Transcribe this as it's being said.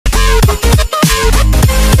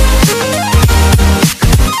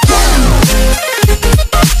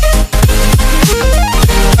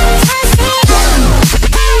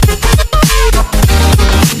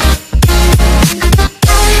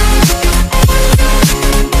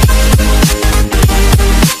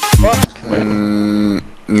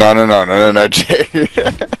No, Jay.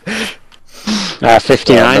 59. No, I think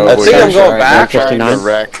I'm going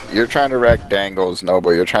back. You're trying to wreck Dangles,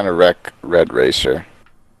 Noble. You're trying to wreck Red Racer.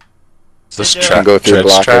 This You can go through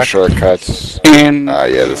blocker shortcuts. And yeah,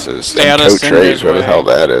 this is Tote Trays. Where the hell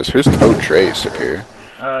that is? Who's Tote Trays up here?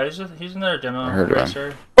 He's another demo Heard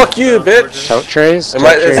racer. Fuck you, bitch. Tote Trays? Is that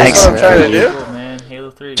what I'm trying to do? Cool, man.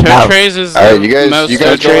 Halo 3. Tote Trays is Alright, you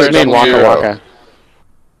guys Trays made Waka Waka.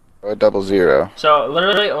 Or 00. So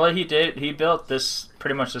literally, all he did, he built this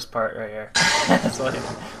pretty much this part right here. That's all he did.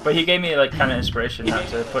 But he gave me like kind of inspiration not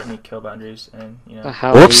to put any kill boundaries, and you know. What the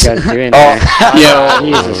hell are you guys doing there? Yo,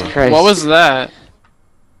 Jesus Christ. what was that?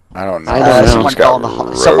 I don't know. I don't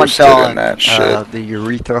know. Someone fell in that shit. the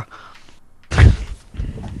urethra.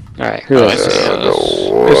 Alright, who is this?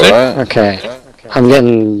 What? Okay. I'm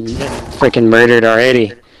getting freaking murdered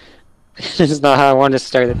already. This is not how I wanted to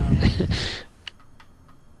start it.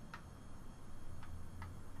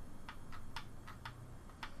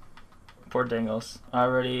 Poor Dingles.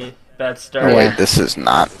 Already bad start. Oh, wait, this is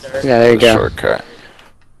not there you go. shortcut.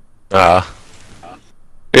 Yeah,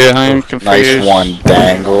 I'm confused. Nice one,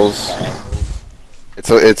 Dangles.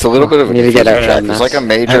 It's a little bit of a need to get out track. around There's this. like a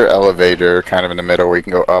major elevator kind of in the middle where you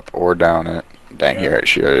can go up or down it. Dang,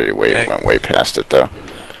 she already went way past it though.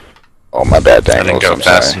 Oh, my bad, Dangles. I didn't go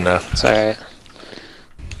fast enough. It's alright.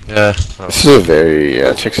 Yeah. This is a very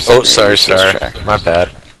sorry. track. My bad.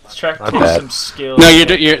 This track My takes bad. some skill. No,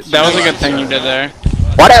 that was a good thing you did there.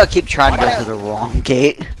 Why do I keep trying to go through the wrong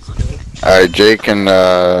gate? Alright, Jake and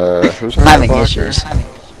who's I'm our having blocker? issues.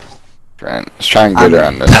 Let's try and get her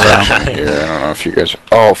on this section here. I don't know if you guys.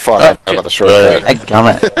 Oh fuck! I forgot about the shortcut.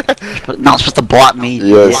 Dadgummit. Not supposed to block me.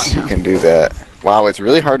 Yes, you can do that. Wow, it's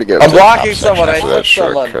really hard to get. I'm to the top blocking section someone, I after that hit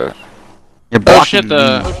someone. shortcut. You're Oh blocking shit,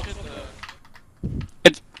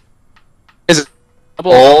 me. Is it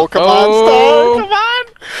double? Oh, come on, Star! Come on!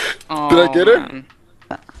 Oh, Did I get her? man.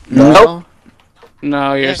 Nope.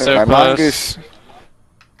 No, you're so My close. mongoose.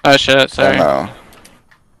 Oh shit, sorry. No.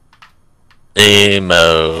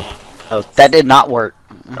 Emo. Oh, that did not work.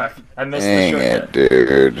 I missed Dang the it,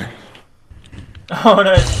 shortcut. dude. Oh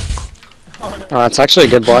no. Oh, it's actually a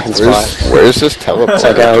good blocking spot. Where's this teleport? It's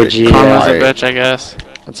like an OG. Karma's a bitch, I guess.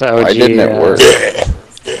 It's an OG. Why didn't it work?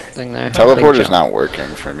 Thing there. Teleport Big is jump. not working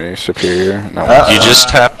for me, Superior. No. You just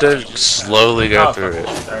have to slowly go Oh, through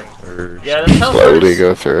fuck, it. sorry. Or Yeah, the teleporters. Slowly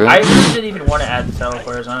go through I it. really didn't even want to add the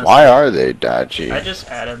teleporters, honestly. Why are they dodgy? I just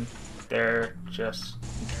add them there just in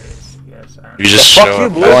case. Yes, I don't you know. just Fuck show you,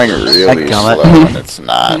 up. Blue. Going really Dadgummit. slow and it's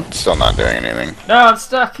not. Still not doing anything. No, I'm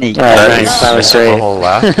stuck. Alright, nice. That was My great. whole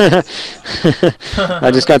lap.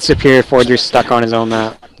 I just got Superior Forger stuck on his own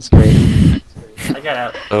map. It's great. I got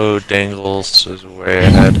out. Oh, Dangles is way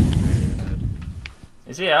ahead.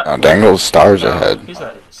 Is he out? Oh, Dangle's stars ahead. He's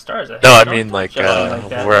like stars ahead. No, I Don't mean like judge me like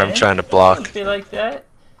that, where I'm man. trying to block. Don't be like that.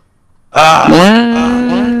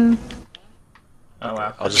 What? Oh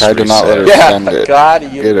wow. I'll just Tried to not let her Yeah, send it. God,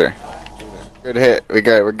 you. Get her. Good hit. We're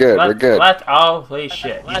good. We're good. Oh, holy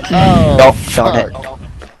shit. Oh, darn it.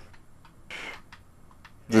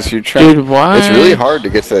 Is this your train? Dude, why? It's really hard to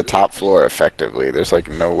get to the top floor effectively. There's like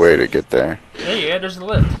no way to get there. There you go, there's the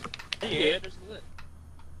lift.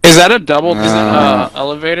 Is that a double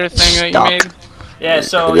elevator thing that you Stop. made? Yeah,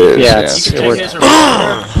 so It is, you yeah, can it's- take it it works. as a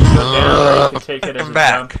regular, go down, or you can take it as a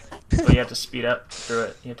back. jump, but you have to speed up through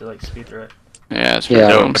it. You have to like speed through it. Yeah, it's Yeah,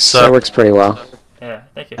 pretty dope. that works pretty well. Yeah,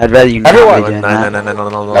 thank you. I'd rather you not Everyone. be doing No, that. no.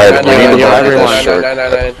 Alright, we need to yeah, block everyone. this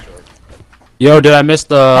shortcut. Yo, did I miss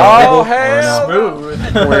the? Oh, hell no.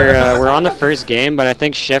 Smooth. We're on the first game, but I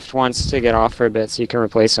think Shift wants to get off for a bit, so you can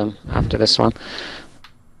replace him after this one.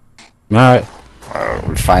 Alright.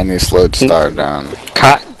 We finally slowed Star down.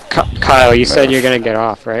 Kyle, you said you're gonna get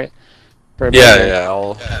off, right? For a bit. Yeah,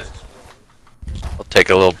 I'll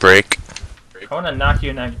take a little break. I want to knock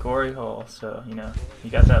you in that gory hole, so, you know,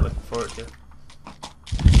 you got that looking forward to.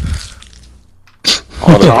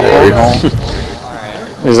 Oh, the glory hole.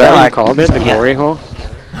 Is that what you called it? The glory hole?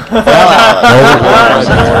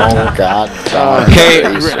 Oh, God. Hey,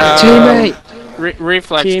 Teammate!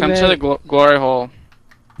 Reflex, come to the glory hole.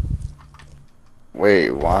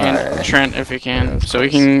 Wait, why? And Trent, if you can, so we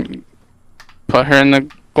can put her in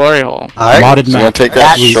the glory hole. Modded So we'll map. take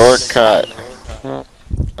that shortcut. I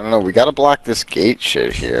don't know, we gotta block this gate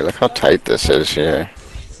shit here. Look how tight this is here.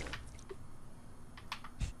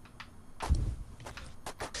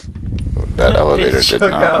 That elevator did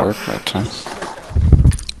not work that time.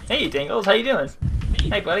 Hey, Dingles, how you doing?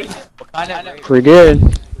 Hey, buddy. Pretty good.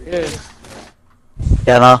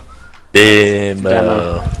 Demo.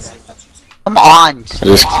 Demo. Come on. I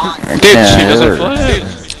just I Dude, can't she hit doesn't her. play.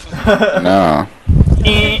 No.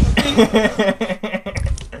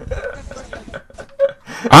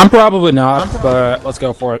 I'm probably not, but let's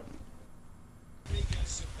go for it.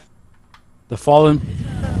 The fallen.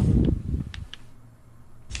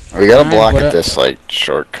 We gotta Alright, block what at up? this like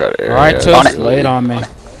shortcut area. Alright, Tote, lay it on me.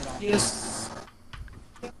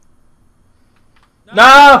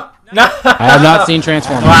 No! No! I have not seen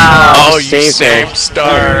Transformers. Wow. Oh, you saved saved her.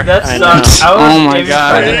 Star. That I sucks. know. I was Oh my aiming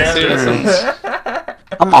God, for I didn't see him. this.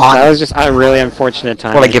 I'm That on. was just a really unfortunate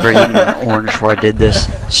time. What I give her an orange before I did this.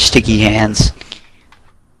 Sticky hands.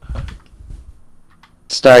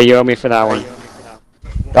 Star, you owe me for that one.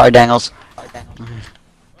 Sorry, Dangles.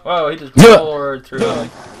 Whoa, he just poured through him.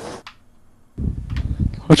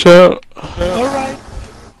 Watch out.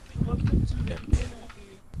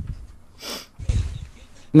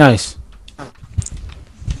 Nice.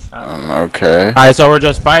 Okay. Alright, so we're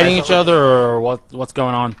just fighting each other, or what's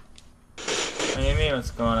going on? What do you mean,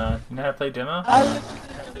 what's going on? You know how to play demo?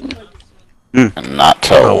 And not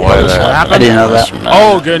tell Oh, what is what happening. I didn't know this that. minute.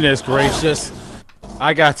 Oh goodness gracious!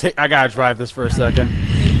 I gotta drive this for a second.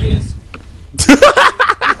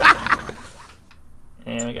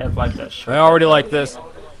 Yeah, we gotta block that short. I already like this.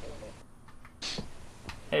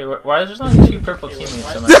 Hey, why is there only 2 purple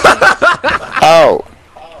teammates on my team? Oh!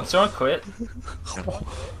 Did someone quit?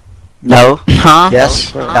 No. Huh?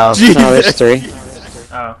 Yes. No. No, there's 3.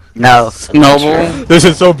 Oh. No. Noble. This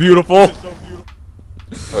is so beautiful.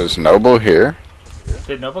 Was Noble here?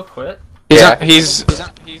 Did Noble quit? He's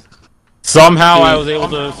Somehow I was able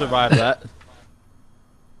to survive that.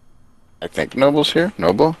 I think Noble's here.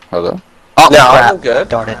 Noble? Hello? Oh, Yeah, crap. I'm good.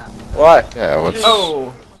 Darn it. Why? Yeah, what's...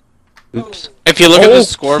 Oh! Oops. if you look at the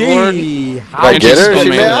scoreboard, Did I get her? still She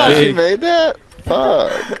made made, that. she made that?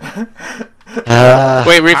 Fuck. wait, How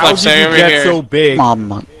reflex, did stay you over get here. so big?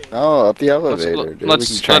 Mom. Oh, up the elevator, dude. let's-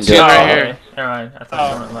 We can try and let's get see her. right here. Okay, never mind. I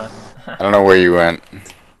thought someone left. I don't know where you went.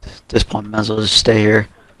 This point might as well just stay here.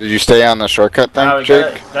 Did you stay on the shortcut thing, Oh, we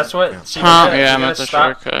Jake? gotta, that's what. See, we Huh? gotta- Yeah, we I'm gotta at the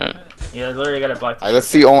stop. shortcut. Yeah, literally gotta block the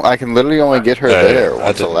That's the only. I can literally only get her Hey, there I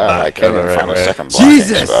once did allowed. not I can't go the even right find a way. second blocking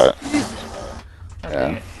Jesus! spot. God Yeah.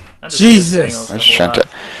 damn it. I just Jesus! did singles Let's the whole try time. to.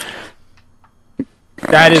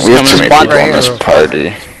 That is We have too coming many spot people right in this here.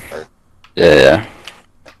 party. Yeah, yeah.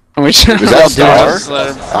 We should Was that just Star?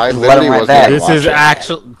 let her- I Let literally him right wasn't back. even This is watching.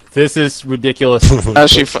 actually. This is ridiculous.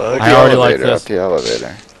 How's she fuck? Up the I already like elevator, this. Up the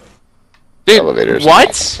elevator. Dude, Elevators. what?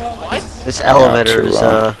 This elevator is, too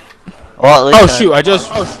long. well, at least Oh shoot! I just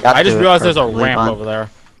got to it realized there's a perfectly ramp fine. over there.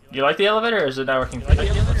 You like the elevator, or is it not working for you?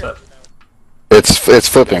 What's up? It's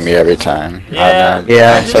flipping me every time. Yeah.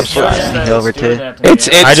 Yeah, I it's just fine. noticed that Over it's doing too. that to me. It's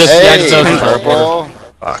I just Hey, noticed purple.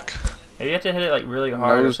 Fuck. Yeah, you have to hit it like really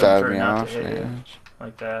hard or Nose something dive for it me not off. to hit you. Man.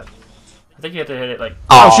 Like that. I think you have to hit it like.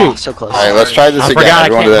 Oh, shoot. so close. Alright, let's try this I again. forgot I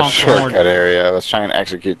Everyone to can't that honk the horn. shortcut area. Let's try and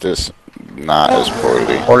execute this not as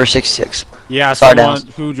poorly. Order 66. Yeah, Star someone down.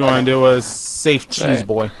 who joined it was Safe Cheese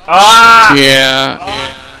Boy. Ah!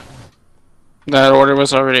 Yeah. That order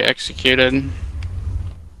was already executed.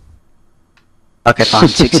 Okay, fine.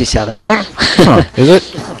 67. Huh, is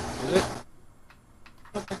it?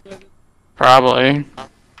 Probably.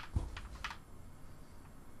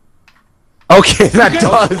 Okay, that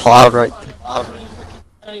does. Cloud right.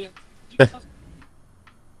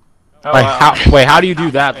 Oh, wow. How do you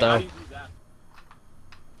do that though?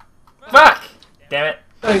 Fuck! Damn it.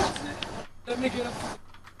 I feel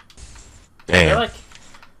Damn. like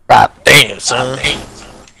Crap. Damn, son.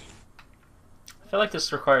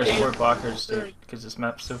 this requires 4 blockers, dude, because this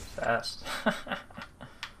map's so fast.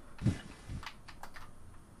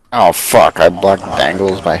 Oh fuck! I blocked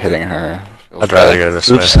Dangles by hitting her. Feels I'd rather bad. go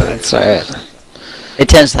this Oops. way. That's alright. It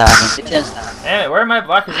tends to happen. It tends to happen. Damn it, where are my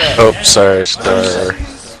blockers at? Oh, sorry, Star.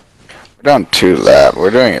 We're down 2 lap.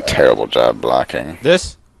 We're doing a terrible job blocking.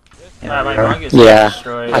 This? My longest Yeah.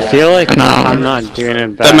 destroyed. I feel like No. I'm not doing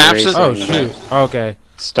it bad. maps is- Oh shoot. Okay.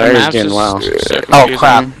 Star The is maps doing is well. so Oh,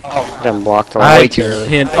 crap. confusing. Been blocked a I lot. Way too early.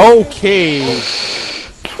 can. Okay.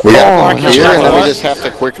 We gotta Oh, block yeah. here, and then we What? just have to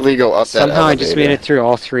quickly go up that Somehow I just made elevator. it through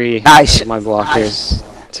all 3 Nice. of my blockers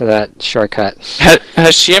to that shortcut.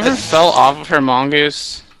 Has she ever fell off of her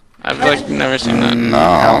mongoose? I've like never seen that. I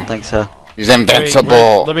No. don't think so. He's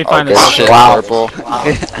invincible. Let me find okay, this. shit, Wow. purple.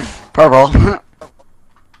 Purple.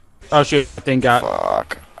 Oh shoot. Thing got.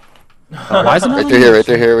 Fuck. Why is it not Right letting through me- here, right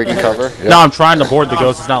through here, we can cover. Yep. No, I'm trying to board the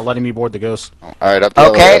ghost. It's not letting me board the ghost. Alright, up the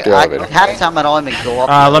Okay, elevator, up the elevator. half the time I don't even go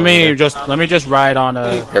up. Let me just ride on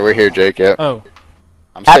a. Okay, we're here, Jake, yep. Oh.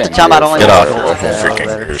 I'm Half the staying time I here don't for even Get off go the up your the freaking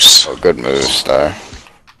elevator. goose. Oh, good move, Star.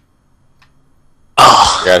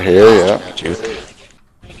 Oh, Got here, yeah. dude.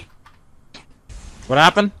 What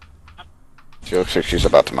happened? She looks like she's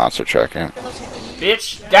about to monster truck him.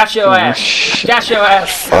 Bitch, got your ass. Got your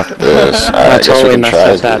ass. Fuck this. I I guess we totally can messed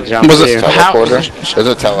try. up that jump Was too. it teleporter? There's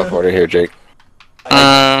a teleporter here, Jake.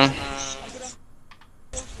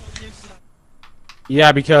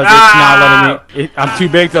 Yeah, because it's not letting me. I'm too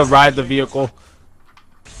big to ride the vehicle.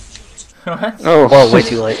 What? Oh, Whoa, way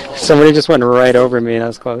too late. Somebody just went right over me. That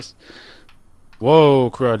was close. Whoa,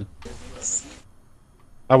 crud.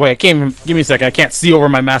 Oh wait, I can't even. Give me a second. I can't see over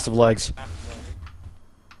my massive legs.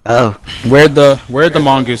 Oh. Where'd the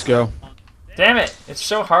mongoose go? Damn it! It's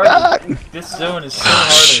so hard. This zone is so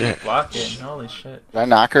hard to block it. Holy shit! Did I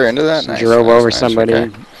knock her into that? Nice, Drove nice, over nice, somebody.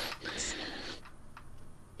 okay.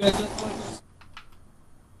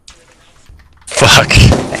 Fuck.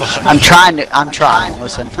 I'm trying.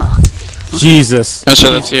 Listen. Jesus. That's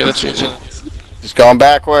you. That's you. She's going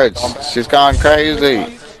backwards. She's going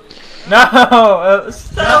crazy. No!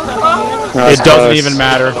 Stop! That was It doesn't close. even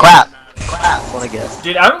matter. Crap. What I get?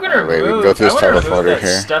 Dude, I'm gonna Wait, we can remove. go through this I wanna remove teleporter that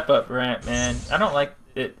here. step up ramp, man. I don't like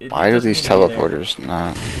it. Why do doesn't these need to be there. teleporters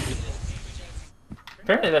not?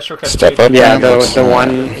 Apparently that shortcut's Step way up too Yeah, ramp? the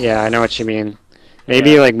one. Yeah, I know what you mean.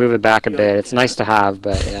 Maybe like move it back a bit. It's nice to have,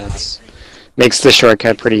 but yeah, it's makes the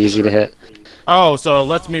shortcut pretty easy to hit. Oh, so it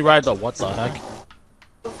lets me ride the what the heck?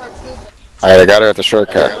 Alright, I got her at the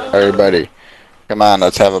shortcut. Everybody, come on,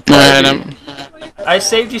 let's have a party. I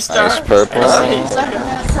saved you, Star. Nice purple.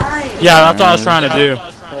 Yeah, that's what I was trying to do.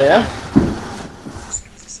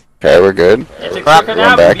 Okay, we're good. It's a Crap, crooked going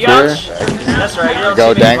out, back biatch. here. That's right. You don't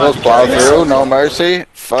Go see me Dangles, watching plow this. through, no mercy.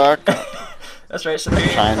 Fuck. That's right. Superior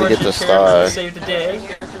Trying to get the fortune caravan star. Save the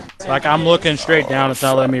day. Like I'm looking straight down. It's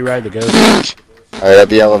not letting me ride the ghost. Alright, at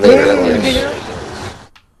the elevator, please.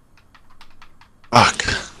 Fuck.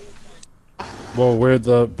 Whoa, where'd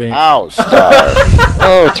the bank? Ow, star.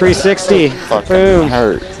 Oh, 360. Fucking Boom.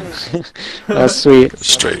 hurt. That's sweet.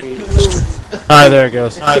 Straight. Alright, there it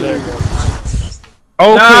goes. Okay,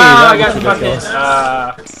 No, I that got was the ridiculous.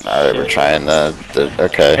 fucking. Alright, we're trying the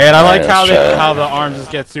okay. And I like Alright, how let's try it. the arms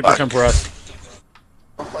just get super compressed.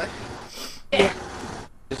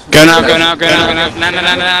 Go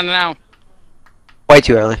now. Way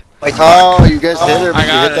too early. Oh, you guys hit her, but I you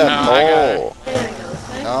got hit it, that no, I got pole.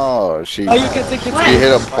 No, she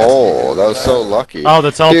hit a pole. That was so lucky. Oh,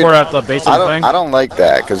 the teleport Dude, at the base of the thing? I don't like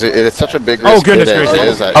that because it's such a big Oh, risk goodness hit as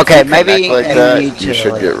gracious. is. If Okay, you maybe connect like we that, need you to,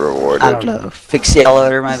 should like, get rewarded. I don't know. Fix the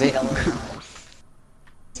elevator, maybe.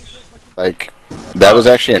 Like that was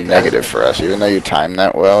actually a negative for us. Even though you timed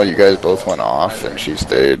that well, you guys both went off and she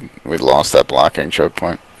stayed. We lost that blocking choke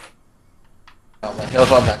point.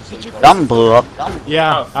 Something blew up.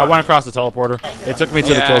 Yeah, I went across the teleporter. It took me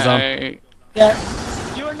to the kill zone.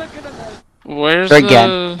 Where's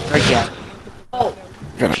Again. the... Again.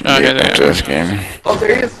 Gonna Okay, get there. into this game.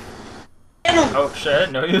 Oh shit! I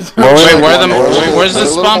didn't know he was. Wait, where's the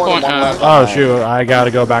spawn point? Oh shoot, I gotta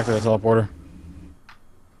go back to the teleporter.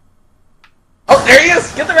 Oh, there he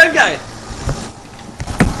is! Get the red guy!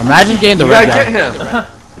 Imagine getting the red guy. Get him!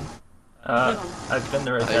 I've been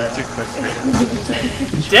the right guy.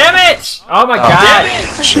 Damn it! Oh my god!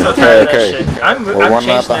 I'm so tired of that Okay, shit. I'm we're one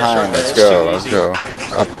lap chasing that behind. Let's shortcut. go. It's Let's too go. easy.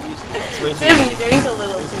 Up. It's way too Maybe easy. drink a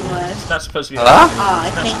little too much. It's not supposed to be. Huh? Aw, I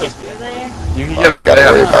can't get through there. You can get Gotta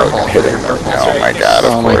worry about hitting them. Oh my god,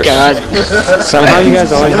 of Oh my course. god. Somehow you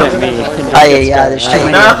guys always get me. Oh yeah, there's too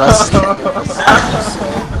many of us.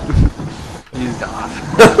 He's gone.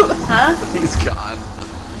 Huh? He's gone.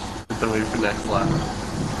 Then wait for next lap.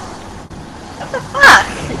 What the fuck?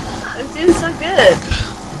 This dude's so good.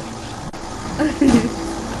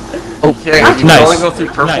 Okay, you Nice. can only go through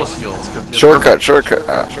purple Nice. skills. Go through Shortcut, shortcut.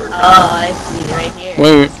 Oh, I see, right here.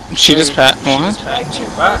 Wait, she just pat. What?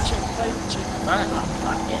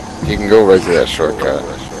 You can go right to that shortcut.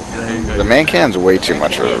 The main can's way too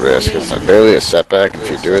much of a risk. It's barely a setback.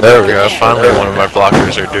 If you do it, There we go. Finally, one of my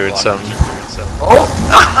blockers are doing something. Oh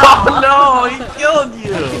no, he killed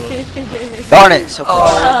you! Darn it, so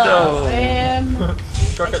close. Oh, man.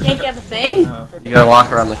 I can't get the thing? You gotta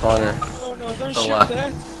walk around the corner. Oh, The left.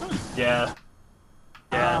 Yeah.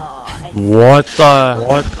 What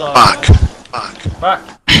the? Fuck. Fuck.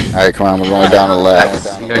 Alright, come on, we're going down the lap.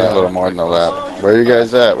 A little more than the lap. Where are you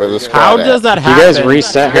guys at? Where the squad How at? does that You happen? guys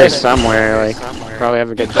reset her somewhere. Like, probably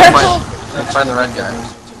have a good time. Let's find the red guy.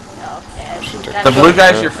 okay. The blue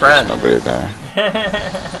guy's your friend. Nobody there.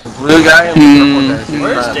 The blue guy and the purple guy's your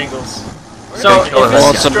Where's friend. Dingles? So, if Well,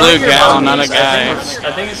 it's a destroy blue your gal, monkeys, not a guy. I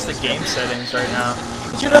think it's the game settings right now.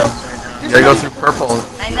 You gotta go through purple.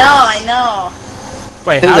 I know.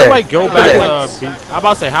 Wait, Who's how do there? I go back to? I'm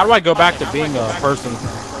about to say, how do I go back to being a person?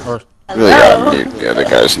 Or Really gotta mute the other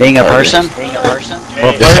guys. in Being the a party. person? Being a person? Hey.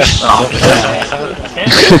 or first?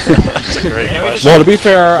 Can't. That's a great Can we just- Well, to be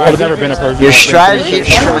fair, I've never been a Persian. Your strategy is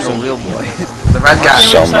Yeah. showing a real boy. The red guy.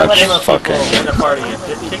 So Decide much what emo people fucking- in the party.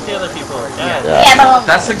 Kick the other people. Yeah. Yeah.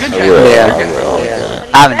 That's a good I guy. will, Yeah. I will.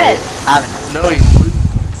 I haven't did. I haven't. No, he's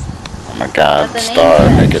Oh my god, What's the star,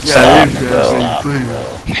 name? make it stop. Bro.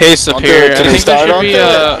 Hey, Superior, I to the think there start should on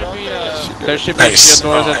be there should be Nice.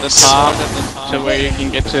 shield doors at the top to where you can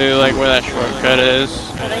get to like where that shortcut is.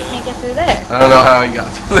 But I can't get through there. I don't know how he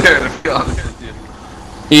got to there, to be honest with you.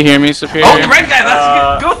 You hear me, Superior? Oh, the red guy,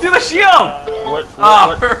 that's go through the shield! What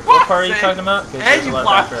part are you talking about? 'Cause And there's a you lot of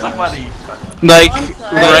blocked background somebody. Like sorry,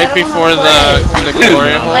 I right don't before know the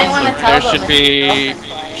glory hole, might wanna tell there them should if be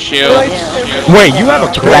shields Wait, you have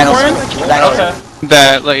a girlfriend? Okay.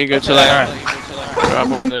 that let you go to like drop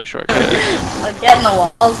over the shortcut. Like, getting the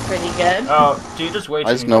walls pretty good. Oh, dude, just wait.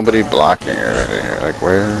 Why is nobody blocking her right here? Like,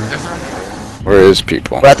 where is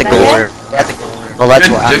people? We're at the glory. We're at the Well, that's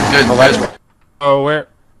Good, where good, I'm good, at. Well, that's good. where Oh, where?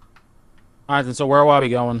 Alright, then, so where will I be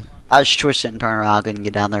going? I was twisting and turning around. I couldn't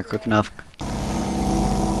get down there quick enough.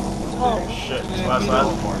 Shit.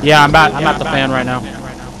 Last. Yeah, I'm at the fan right now.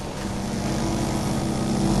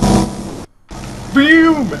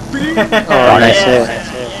 Oh, nice hit.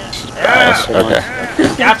 Nice,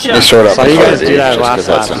 okay. Gotcha. They sort of Saw you guys these do that just last 'cause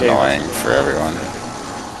that's lap, too. annoying for everyone.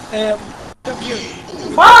 Zero.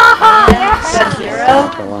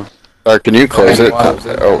 Okay, well. Or can you close it?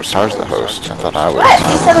 Oh, Star's the host. I thought I was. What?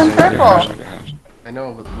 He said in purple. I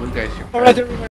know, but the blue guy's your friend.